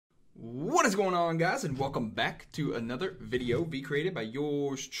What is going on, guys, and welcome back to another video created by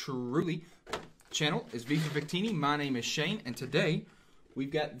yours truly. Channel is V for Victini. My name is Shane, and today we've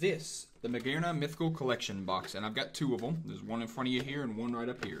got this, the Magearna Mythical Collection box, and I've got two of them. There's one in front of you here and one right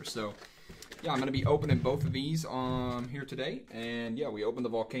up here. So, yeah, I'm going to be opening both of these here today, and yeah, we opened the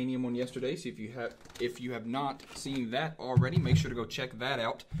Volcanium one yesterday. So if you have not seen that already, make sure to go check that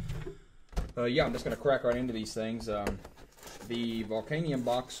out. Yeah, I'm just going to crack right into these things. The Volcanium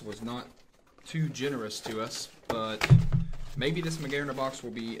box was not too generous to us, but maybe this Magearna box will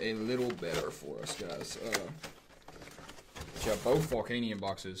be a little better for us, guys. Yeah, both Volcanium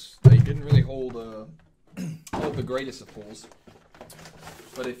boxes, they didn't really hold the greatest of pulls.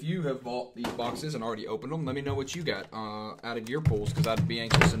 But if you have bought these boxes and already opened them, let me know what you got out of your pulls, because I'd be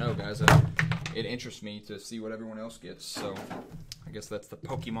anxious to know, guys. It interests me to see what everyone else gets, so I guess that's the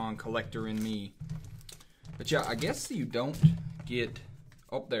Pokemon collector in me. But yeah, I guess you don't get...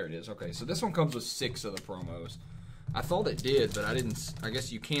 Oh, there it is. Okay, so this one comes with 6 of the promos. I thought it did, but I didn't... I guess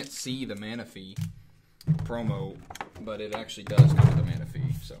you can't see the Manaphy promo, but it actually does come with the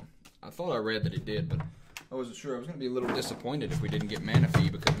Manaphy. So, I thought I read that it did, but I wasn't sure. I was going to be a little disappointed if we didn't get Manaphy,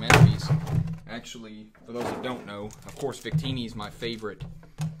 because Manaphy's actually, for those that don't know, of course, Victini is my favorite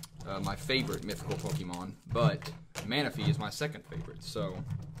mythical Pokemon, but Manaphy is my second favorite, so...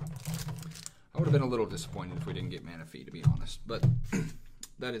 I would have been a little disappointed if we didn't get Manaphy, to be honest, but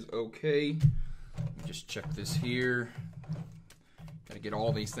that is okay. Let me just check this here. Got to get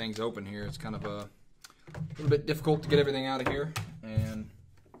all these things open here. It's kind of a little bit difficult to get everything out of here,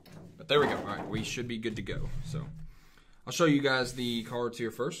 but there we go. All right, we should be good to go. So I'll show you guys the cards here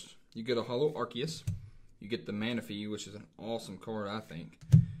first. You get a Holo Arceus. You get the Manaphy, which is an awesome card, I think.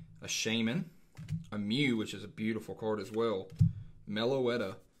 A Shaman, a Mew, which is a beautiful card as well.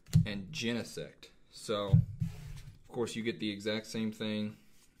 Meloetta, and Genesect. So, of course, you get the exact same thing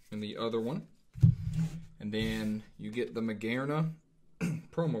in the other one. And then you get the Magearna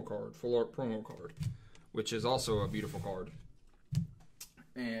promo card, full art promo card, which is also a beautiful card.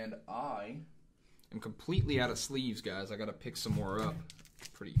 And I am completely out of sleeves, guys. I got to pick some more up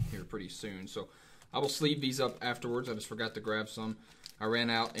pretty soon. So, I will sleeve these up afterwards. I just forgot to grab some. I ran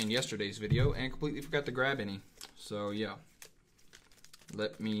out in yesterday's video and completely forgot to grab any. So, yeah.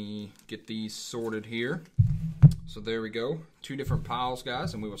 Let me get these sorted here. So there we go. 2 different piles,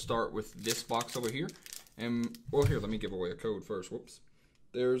 guys, and we will start with this box over here. And, well, here, let me give away a code first. Whoops.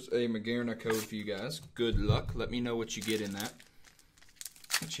 There's a Magearna code for you guys. Good luck. Let me know what you get in that.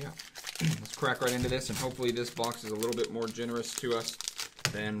 But yeah, let's crack right into this, and hopefully this box is a little bit more generous to us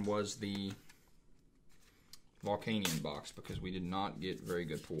than was the Volcanium box, because we did not get very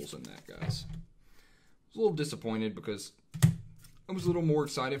good pulls in that, guys. I was a little disappointed because I was a little more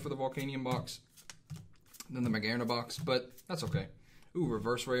excited for the Volcanium box than the Magearna box, but that's okay. Ooh,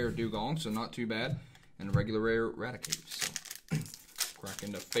 reverse rare Dugong, so not too bad. And a regular rare Raticate. So, crack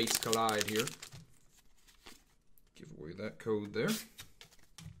into Face Collide here. Give away that code there.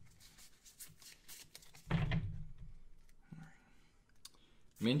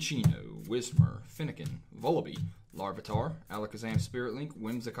 Minccino, Whismur, Finnegan, Vullaby, Larvitar, Alakazam Spirit Link,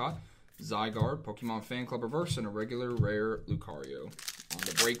 Whimsicott, Zygarde, Pokemon Fan Club Reverse, and a regular rare Lucario. On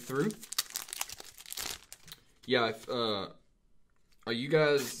the breakthrough. Yeah, are you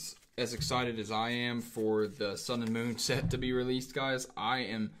guys as excited as I am for the Sun and Moon set to be released, guys? I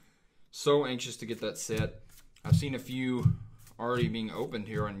am so anxious to get that set. I've seen a few already being opened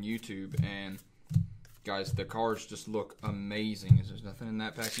here on YouTube, and guys, the cards just look amazing. There's nothing in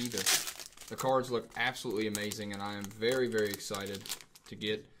that pack either. The cards look absolutely amazing, and I am very, very excited to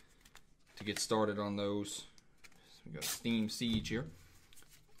get started on those. So we got Steam Siege here.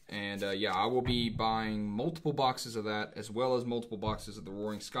 And yeah, I will be buying multiple boxes of that, as well as multiple boxes of the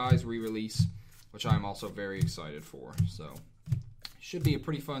Roaring Skies re-release, which I'm also very excited for. So, should be a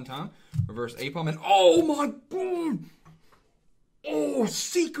pretty fun time. Reverse Apom, and oh my god! Oh,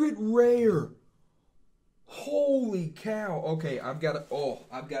 secret rare! Holy cow! Okay, I've got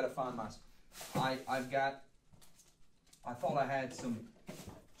to find my... I thought I had some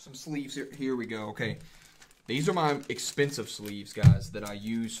sleeves here. Here we go. Okay. These are my expensive sleeves, guys, that I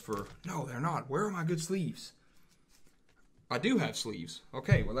use for... No, they're not. Where are my good sleeves? I do have sleeves.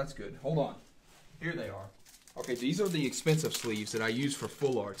 Okay, well, that's good. Hold on. Here they are. Okay, these are the expensive sleeves that I use for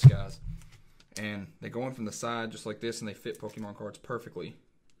full arts, guys. And they go in from the side just like this, and they fit Pokemon cards perfectly.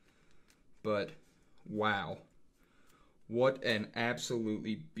 But, wow. What an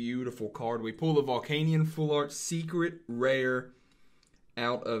absolutely beautiful card. We pull the Volcanium Full Art Secret Rare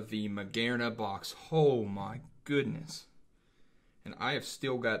out of the Magearna box. Oh my goodness. And I have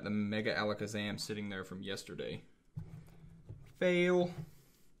still got the Mega Alakazam sitting there from yesterday. Fail.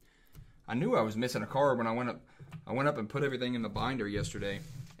 I knew I was missing a card when I went up and put everything in the binder yesterday,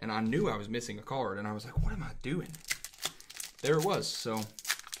 and I knew I was missing a card, and I was like, what am I doing? There it was. So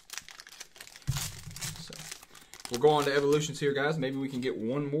we'll go on to evolutions here, guys. Maybe we can get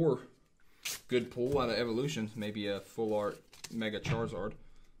one more good pull out of evolutions. Maybe a full art Mega Charizard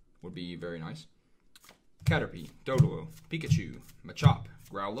would be very nice. Caterpie, Doduo, Pikachu, Machop,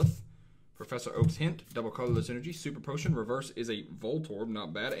 Growlithe, Professor Oak's Hint, Double Colorless Energy, Super Potion, Reverse is a Voltorb,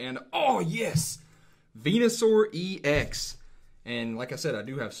 not bad, and oh yes! Venusaur EX. And like I said, I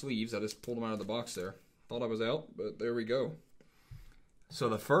do have sleeves. I just pulled them out of the box there. Thought I was out, but there we go. So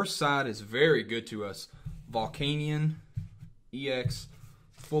the first side is very good to us. Volcanion EX,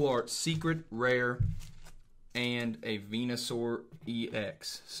 Full Art Secret Rare, and a Venusaur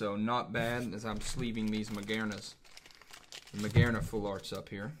EX. So not bad as I'm sleeving these Magearnas. The Magearna Full Arts up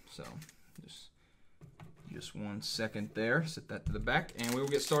here. So just 1 second there. Set that to the back, and we will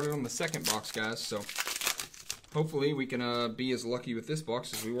get started on the second box, guys. So hopefully we can be as lucky with this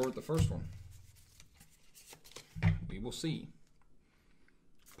box as we were with the first one. We will see.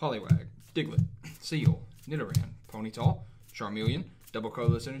 Poliwag, Diglett, Seal, Nidoran, Ponyta, Charmeleon, Double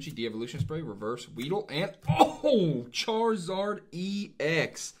Colorless Energy, De-Evolution Spray, Reverse Weedle, and oh, Charizard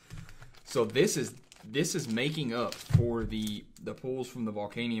EX. So this is making up for the pulls from the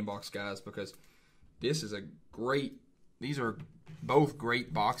Volcanion box, guys, because this is a great. These are both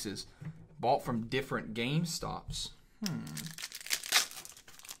great boxes, bought from different GameStops.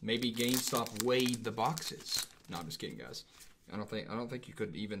 Maybe GameStop weighed the boxes. No, I'm just kidding, guys. I don't think you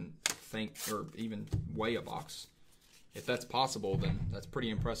could even think or even weigh a box. If that's possible, then that's pretty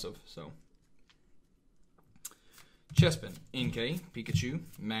impressive. So, Chespin, NK, Pikachu,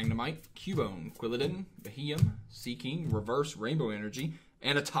 Magnemite, Cubone, Quilladin, Beheeyem, Seaking, Reverse Rainbow Energy,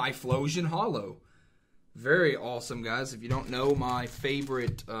 and a Typhlosion Hollow. Very awesome, guys. If you don't know, my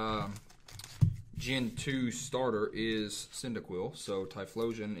favorite Gen 2 starter is Cyndaquil, so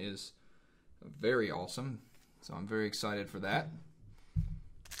Typhlosion is very awesome. So I'm very excited for that.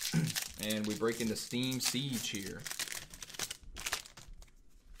 And we break into Steam Siege here.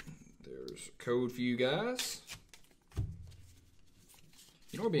 There's a code for you guys.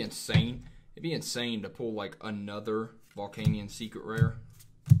 You know what would be insane? It'd be insane to pull like another Volcanion Secret Rare.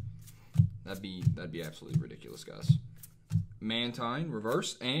 That'd be absolutely ridiculous, guys. Mantine,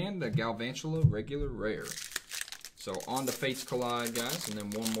 Reverse, and a Galvantula Regular Rare. So on to Fates Collide, guys, and then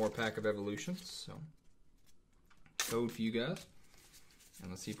one more pack of Evolutions. So code for you guys. And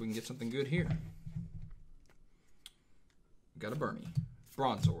let's see if we can get something good here. We've got a Burmy,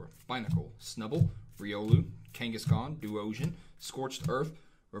 Bronzor, Binacle, Snubble, Riolu, Kangaskhan, Duosion, Scorched Earth,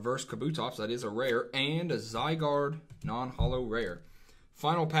 Reverse Kabutops, that is a rare, and a Zygarde non-holo rare.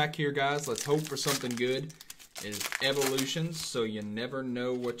 Final pack here, guys. Let's hope for something good. It is Evolutions, so you never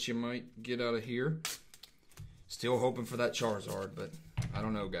know what you might get out of here. Still hoping for that Charizard, but I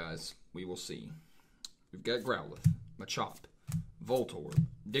don't know, guys. We will see. We've got Growlithe, Machop, Voltorb,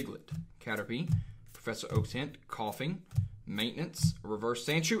 Diglett, Caterpie, Professor Oak's Hint, Coughing, Maintenance, Reverse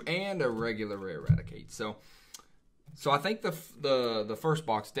Sandshrew, and a regular rare Eradicate. So I think the first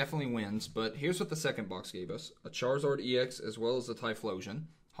box definitely wins, but here's what the second box gave us. A Charizard EX as well as a Typhlosion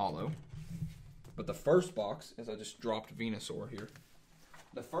Hollow. But the first box, as I just dropped Venusaur here,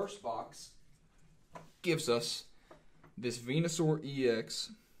 the first box gives us this Venusaur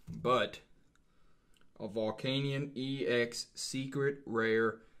EX, but a Volcanion EX Secret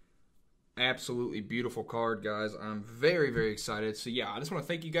Rare. Absolutely beautiful card, guys. I'm very, very excited. So yeah, I just want to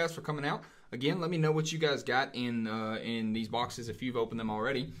thank you guys for coming out. Again, let me know what you guys got in these boxes if you've opened them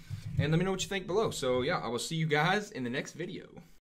already. And let me know what you think below. So yeah, I will see you guys in the next video.